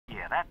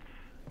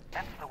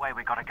That's the way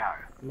we gotta go.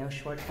 No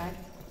shortcut?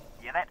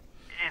 Yeah, that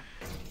is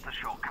the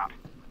shortcut.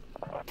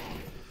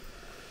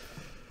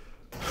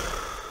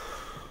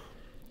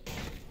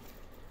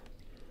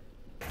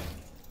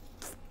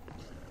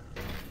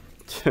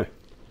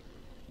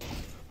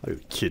 Are you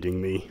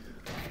kidding me?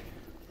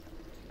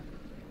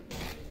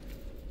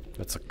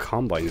 That's a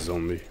combine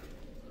zombie.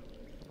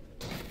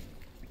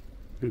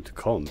 You need to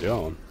calm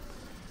down.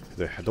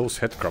 Those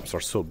headcrabs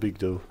are so big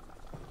though.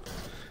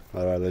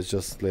 Alright, let's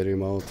just let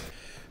him out.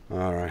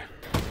 Alright.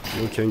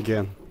 You can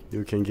get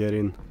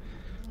in.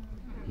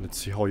 Let's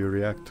see how you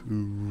react.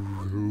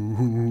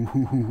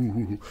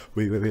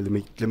 Wait, let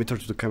me turn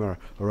to the camera.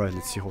 Alright,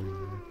 let's see how you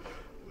react.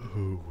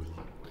 Oh my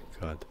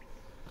god.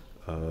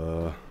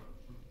 Alright,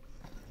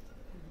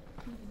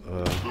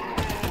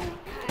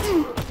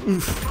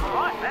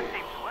 that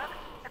seems to work.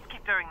 Let's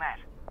keep doing that.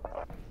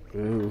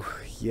 Oh,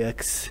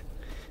 yucks.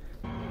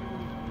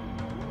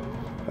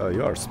 Oh,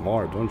 you are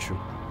smart, don't you?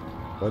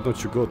 Why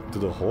don't you go to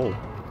the hole?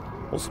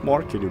 How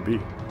smart can you be?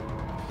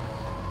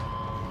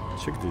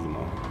 Check this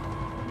now.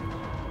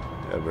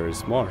 Yeah, very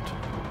smart.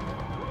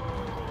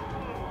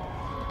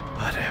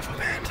 Whatever,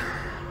 man.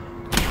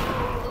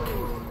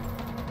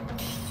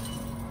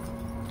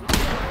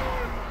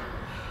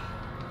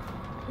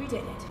 We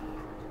did it.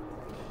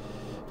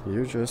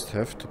 You just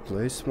have to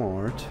play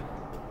smart.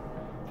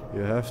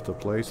 You have to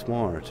play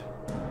smart.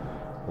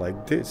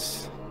 Like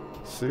this.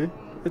 See?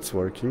 It's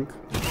working.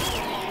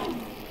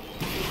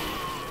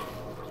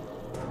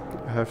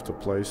 You have to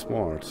play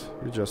smart.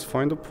 You just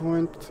find a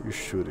point, you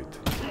shoot it.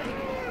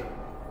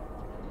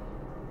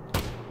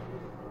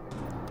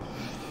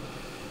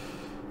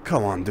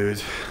 Come on,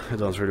 dude. You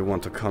don't really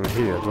want to come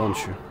here, don't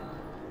you?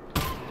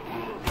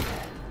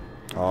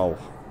 Oh.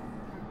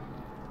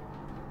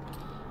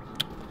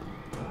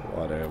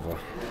 Whatever.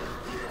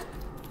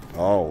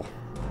 Oh.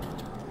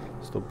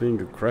 Stop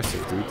being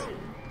aggressive, dude.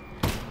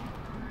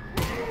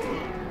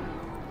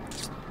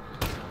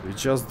 It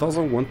just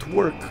doesn't want to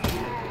work.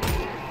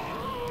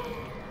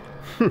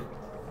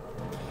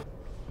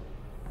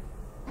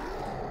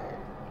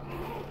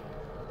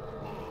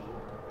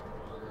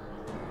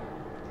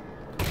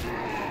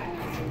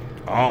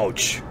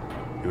 Ouch!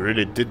 You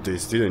really did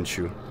this, didn't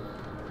you?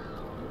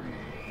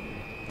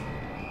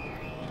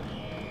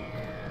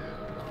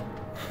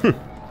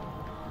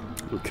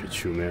 Look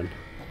at you, man.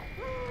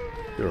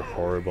 You're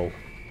horrible.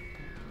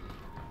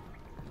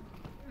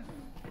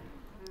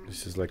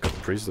 This is like a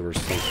prison or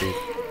something.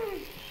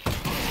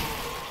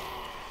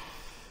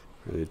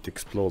 And it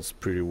explodes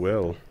pretty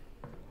well.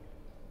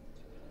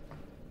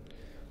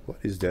 What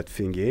is that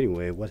thing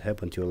anyway? What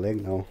happened to your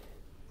leg now?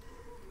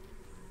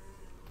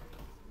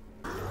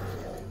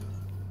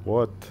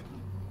 What?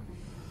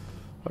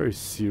 Are you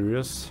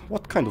serious?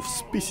 What kind of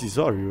species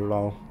are you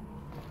now?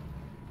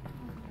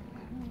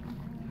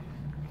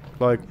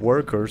 Like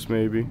workers,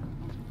 maybe?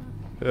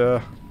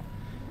 Yeah.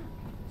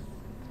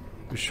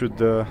 You should,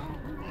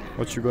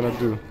 what you gonna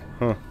do?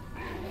 Huh.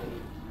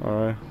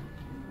 Alright.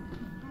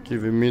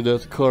 Giving me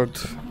that card.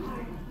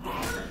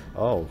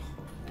 Oh.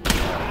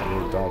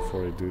 You're down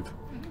for it, dude.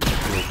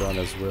 You're down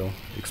as well.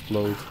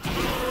 Explode.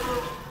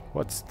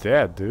 What's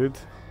that, dude?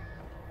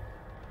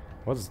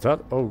 What's that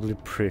ugly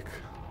prick?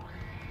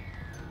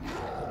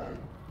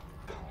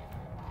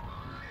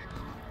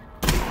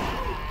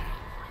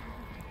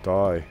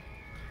 Die.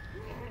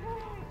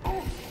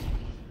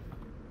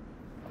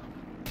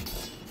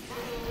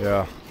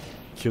 Yeah.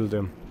 Kill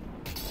them.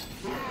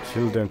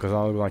 Kill them, because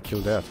I'm gonna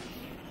kill that.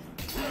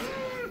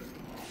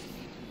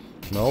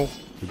 No?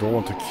 You don't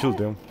want to kill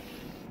them.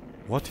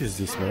 What is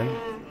this, man?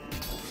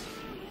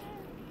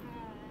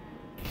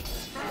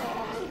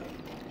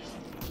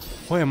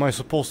 Why am I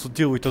supposed to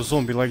deal with a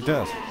zombie like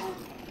that?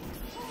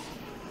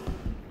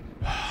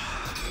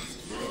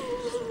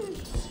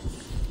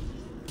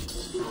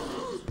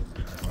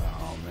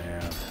 Oh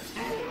man.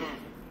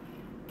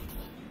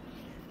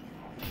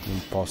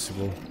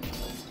 Impossible.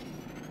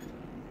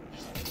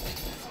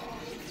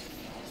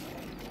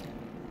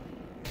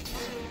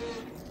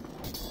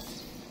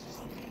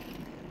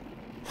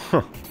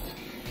 Huh.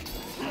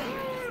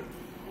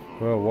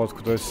 Well, what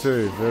could I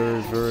say?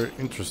 Very, very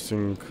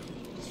interesting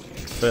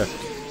fact.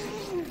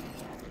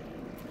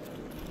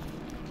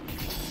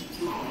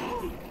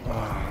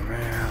 Oh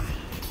man,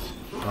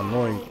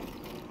 annoying.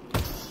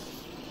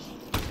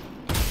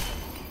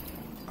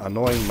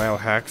 Annoying male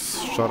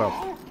hacks, shut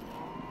up.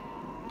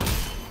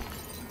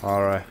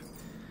 Alright,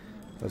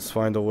 let's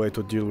find a way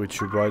to deal with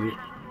you, buddy.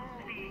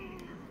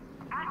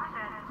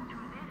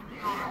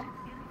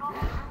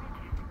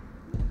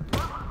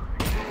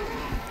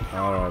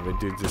 Alright, we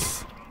did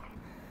this.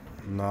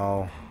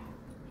 Now,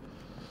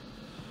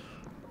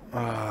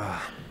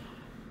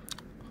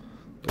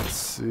 let's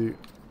see.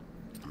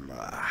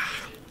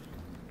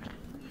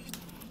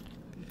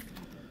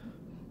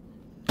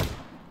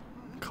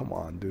 Come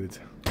on, dude.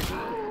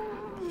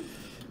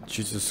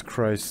 Jesus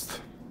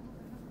Christ.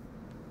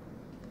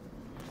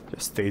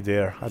 Just stay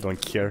there. I don't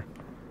care.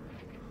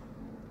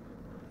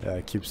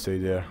 Yeah, keep stay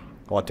there.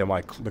 What am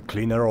I, the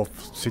cleaner of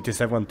City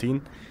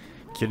 17?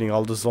 Killing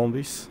all the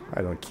zombies?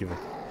 I don't give a...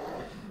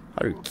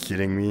 Are you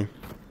kidding me?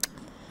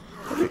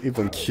 Are you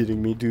even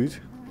kidding me, dude?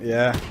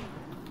 Yeah.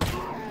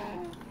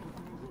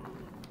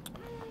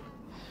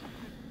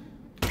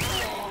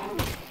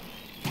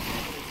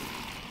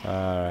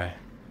 Alright.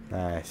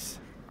 Nice.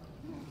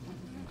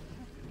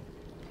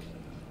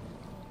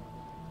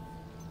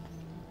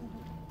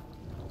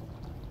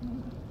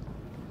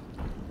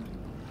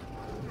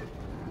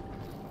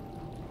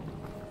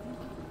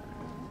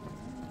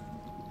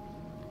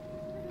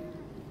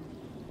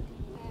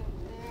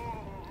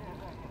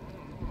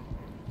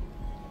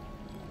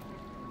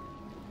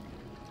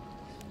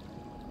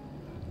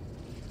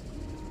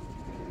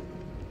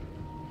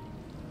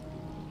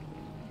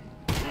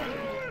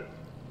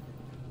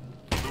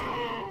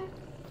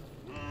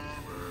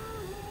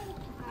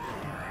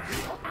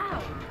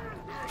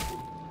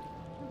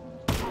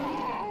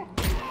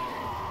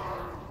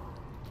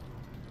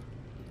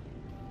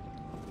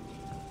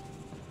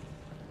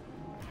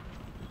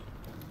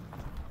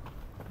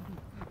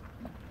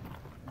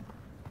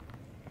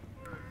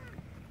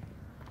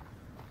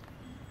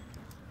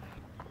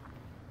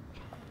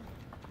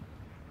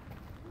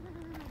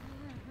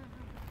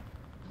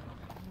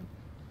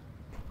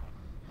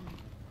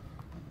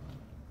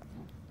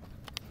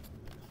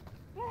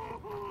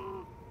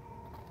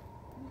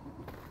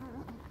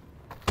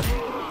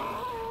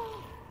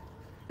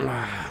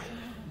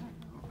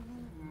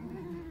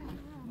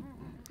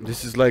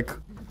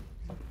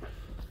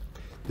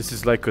 This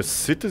is like a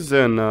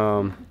citizen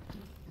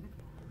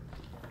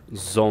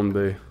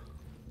zombie.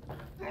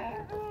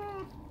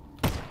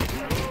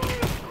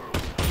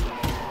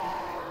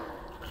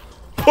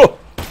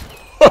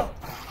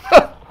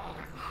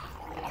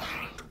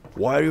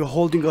 Why are you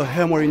holding a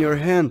hammer in your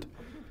hand?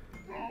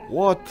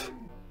 What?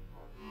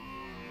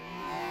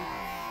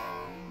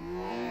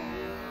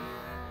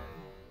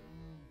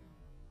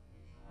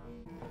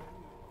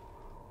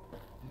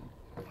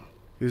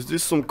 Is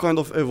this some kind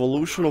of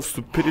evolution of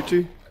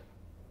stupidity?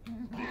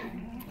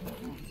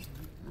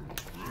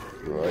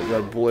 I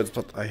got bullets,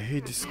 but I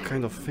hate this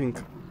kind of thing.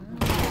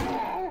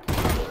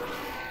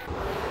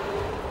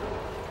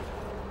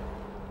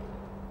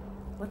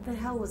 What the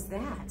hell was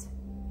that?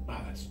 Oh,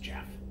 that's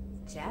Jeff.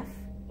 Jeff?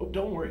 Oh,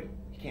 don't worry.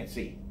 You can't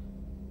see.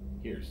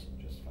 Here's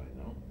just fine,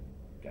 though.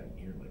 Got an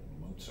ear like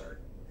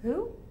Mozart.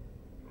 Who?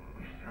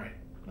 Alright,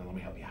 now let me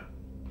help you out.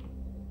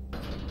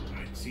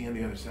 Alright, see you on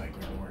the other side,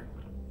 Gregor.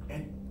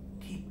 And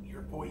keep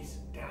your voice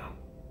down.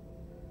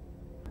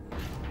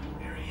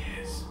 There he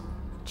is.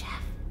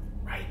 Jeff.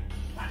 Right,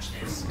 watch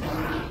this.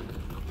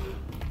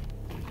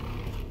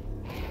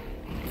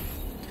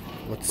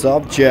 What's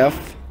up,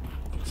 Jeff?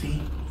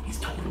 See? He's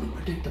totally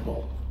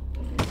predictable.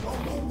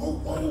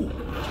 Whoa.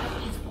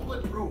 He's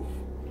bulletproof.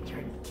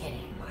 You're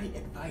kidding. My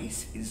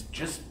advice is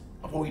just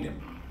avoid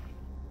him.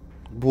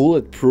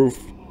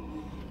 Bulletproof?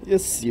 You're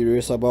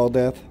serious about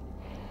that?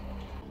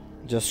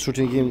 Just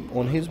shooting him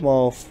on his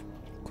mouth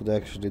could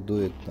actually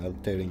do it, I'm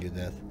telling you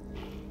that.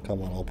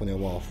 Come on, open your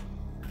mouth.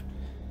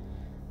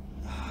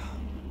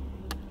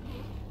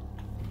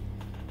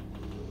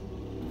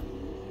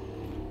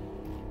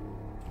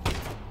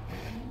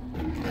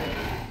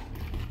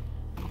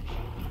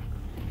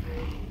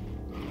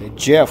 Hey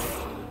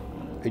Jeff!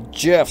 Hey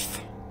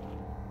Jeff!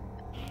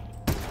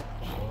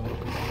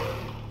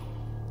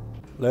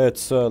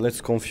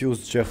 Let's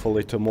confuse Jeff a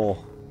little more.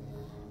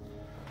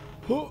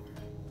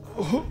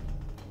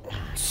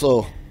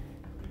 So,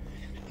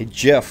 hey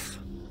Jeff,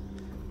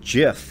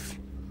 Jeff,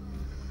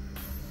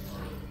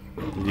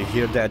 did you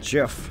hear that,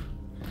 Jeff?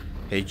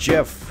 Hey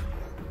Jeff.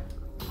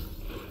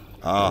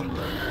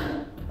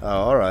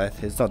 Alright,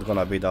 it's not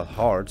gonna be that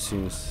hard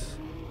since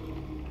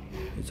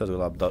it's not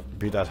gonna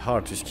be that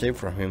hard to escape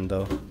from him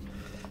though.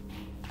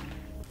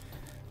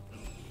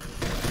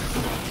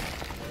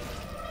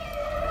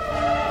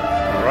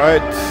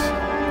 Alright.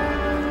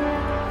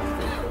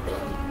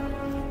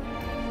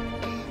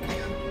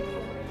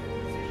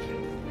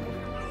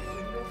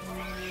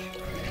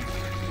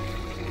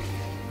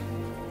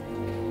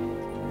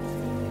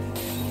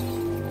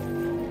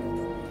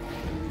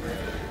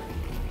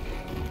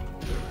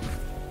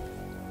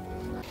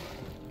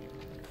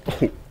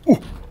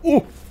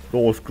 Oh, that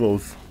was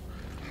close.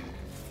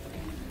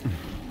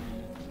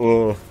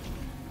 You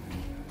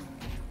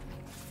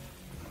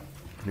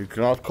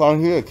cannot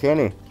come here, can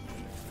you?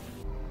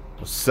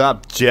 What's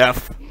up,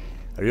 Jeff?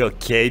 Are you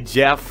okay,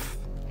 Jeff?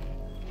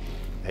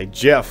 Hey,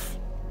 Jeff.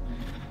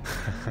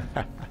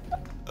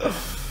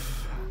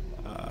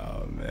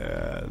 Oh,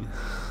 man.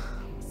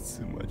 It's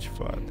too much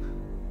fun.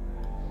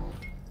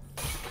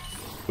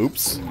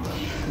 Oops.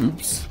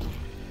 Oops.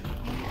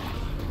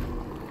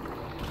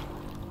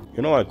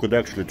 You know, I could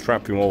actually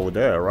trap him over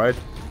there, right?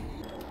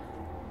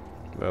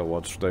 Well,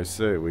 what should I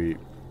say? We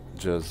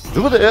just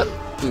do that.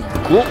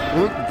 Go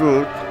like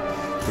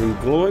that.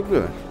 And go like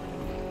that.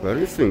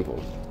 Very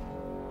simple.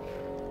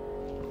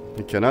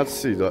 He cannot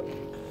see that.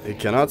 He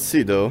cannot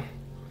see though.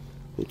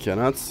 He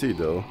cannot see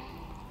though.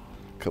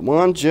 Come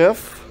on,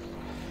 Jeff.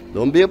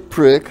 Don't be a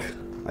prick.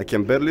 I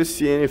can barely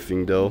see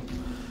anything though.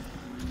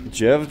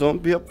 Jeff,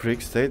 don't be a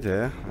prick, stay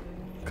there.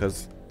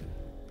 Cause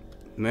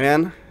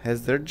man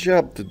has their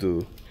job to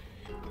do.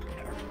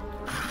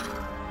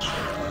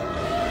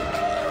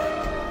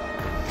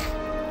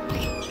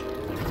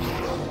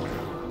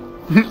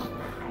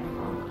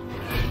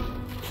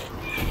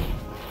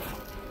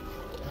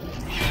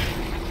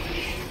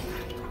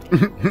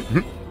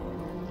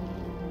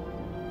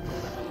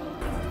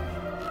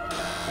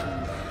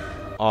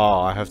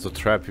 Oh, I have to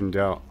trap him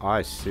down.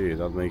 I see,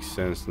 that makes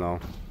sense now.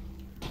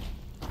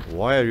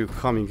 Why are you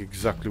coming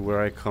exactly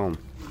where I come?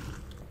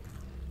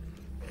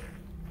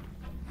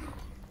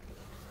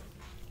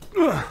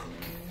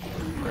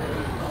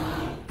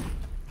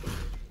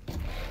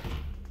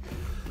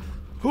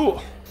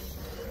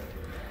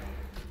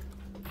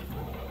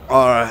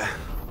 Alright,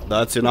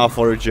 that's enough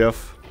for you,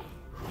 Jeff.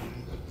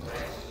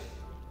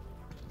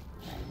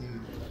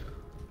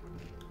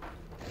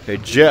 Hey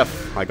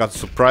Jeff, I got a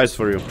surprise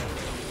for you.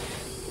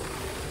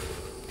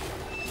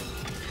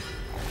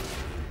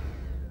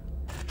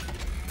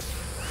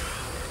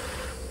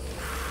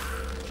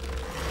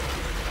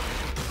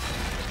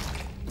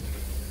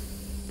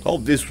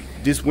 Hope this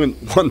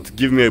won't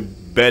give me a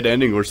bad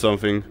ending or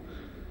something.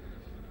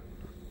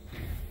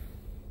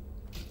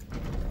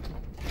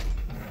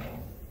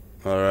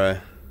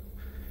 Alright.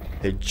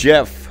 Hey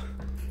Jeff.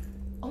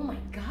 Oh my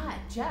god,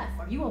 Jeff,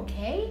 are you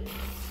okay?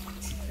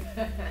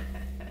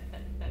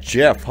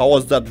 Jeff, how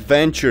was that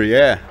venture?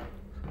 Yeah,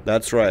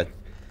 that's right.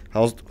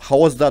 How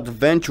was that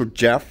venture,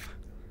 Jeff?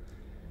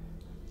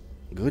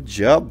 Good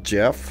job,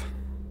 Jeff.